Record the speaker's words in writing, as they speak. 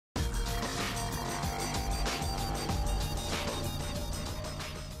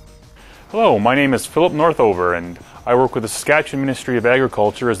Hello, my name is Phillip Northover and I work with the Saskatchewan Ministry of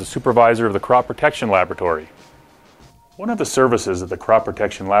Agriculture as the supervisor of the Crop Protection Laboratory. One of the services that the Crop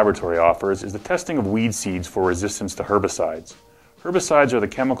Protection Laboratory offers is the testing of weed seeds for resistance to herbicides. Herbicides are the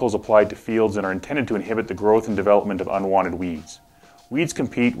chemicals applied to fields and are intended to inhibit the growth and development of unwanted weeds. Weeds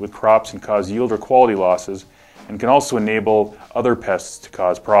compete with crops and cause yield or quality losses and can also enable other pests to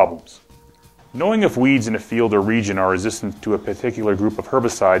cause problems. Knowing if weeds in a field or region are resistant to a particular group of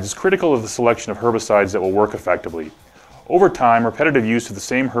herbicides is critical of the selection of herbicides that will work effectively. Over time, repetitive use of the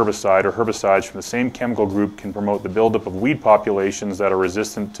same herbicide or herbicides from the same chemical group can promote the buildup of weed populations that are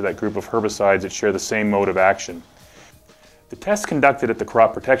resistant to that group of herbicides that share the same mode of action. The tests conducted at the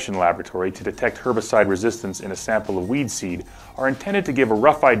Crop Protection Laboratory to detect herbicide resistance in a sample of weed seed are intended to give a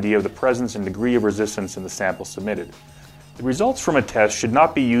rough idea of the presence and degree of resistance in the sample submitted. The results from a test should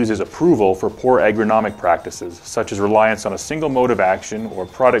not be used as approval for poor agronomic practices, such as reliance on a single mode of action or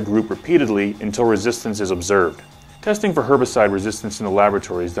product group repeatedly until resistance is observed. Testing for herbicide resistance in the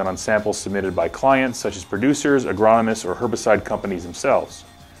laboratory is done on samples submitted by clients such as producers, agronomists, or herbicide companies themselves.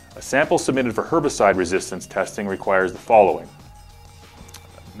 A sample submitted for herbicide resistance testing requires the following.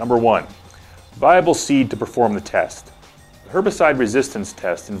 Number 1. Viable seed to perform the test. The herbicide resistance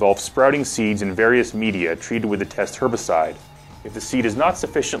test involves sprouting seeds in various media treated with the test herbicide. If the seed is not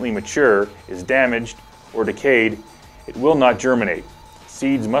sufficiently mature, is damaged, or decayed, it will not germinate.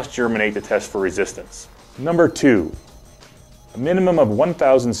 Seeds must germinate to test for resistance. Number 2. A minimum of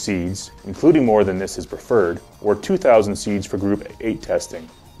 1,000 seeds, including more than this is preferred, or 2,000 seeds for Group 8 testing.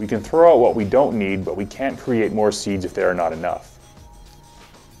 We can throw out what we don't need, but we can't create more seeds if there are not enough.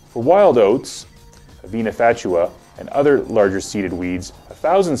 For wild oats, Avena fatua, and other larger seeded weeds,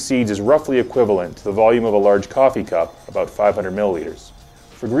 1,000 seeds is roughly equivalent to the volume of a large coffee cup, about 500 milliliters.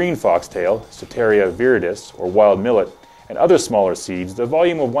 For green foxtail, Soteria viridis, or wild millet, and other smaller seeds, the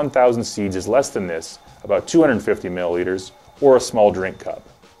volume of 1,000 seeds is less than this, about 250 milliliters, or a small drink cup.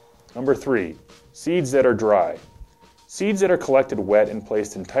 Number 3. Seeds that are dry. Seeds that are collected wet and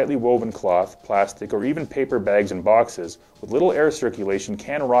placed in tightly woven cloth, plastic, or even paper bags and boxes with little air circulation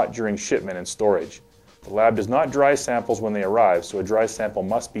can rot during shipment and storage. The lab does not dry samples when they arrive, so a dry sample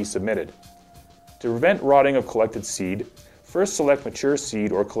must be submitted. To prevent rotting of collected seed, first select mature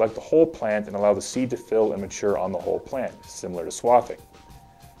seed or collect the whole plant and allow the seed to fill and mature on the whole plant, similar to swathing.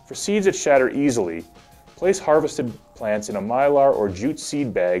 For seeds that shatter easily, place harvested plants in a mylar or jute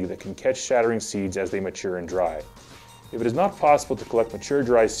seed bag that can catch shattering seeds as they mature and dry. If it is not possible to collect mature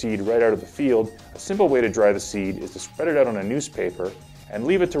dry seed right out of the field, a simple way to dry the seed is to spread it out on a newspaper and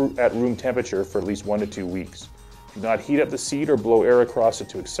leave it at room temperature for at least 1 to 2 weeks. Do not heat up the seed or blow air across it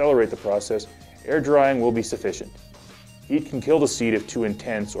to accelerate the process. Air drying will be sufficient. Heat can kill the seed if too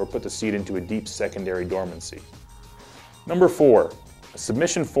intense or put the seed into a deep secondary dormancy. Number 4. A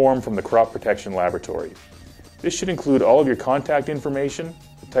submission form from the Crop Protection Laboratory. This should include all of your contact information,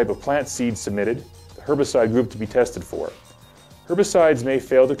 the type of plant seed submitted, the herbicide group to be tested for. Herbicides may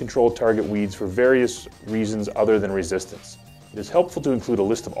fail to control target weeds for various reasons other than resistance. It is helpful to include a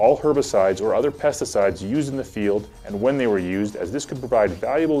list of all herbicides or other pesticides used in the field and when they were used, as this could provide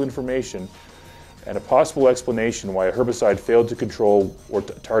valuable information and a possible explanation why a herbicide failed to control or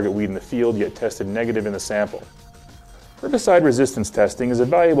target weed in the field yet tested negative in the sample. Herbicide resistance testing is a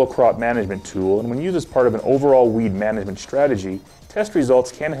valuable crop management tool, and when used as part of an overall weed management strategy, test results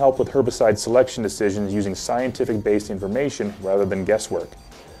can help with herbicide selection decisions using scientific-based information rather than guesswork.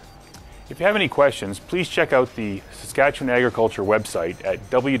 If you have any questions, please check out the Saskatchewan Agriculture website at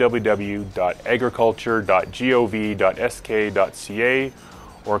www.agriculture.gov.sk.ca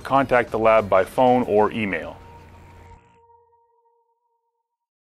or contact the lab by phone or email.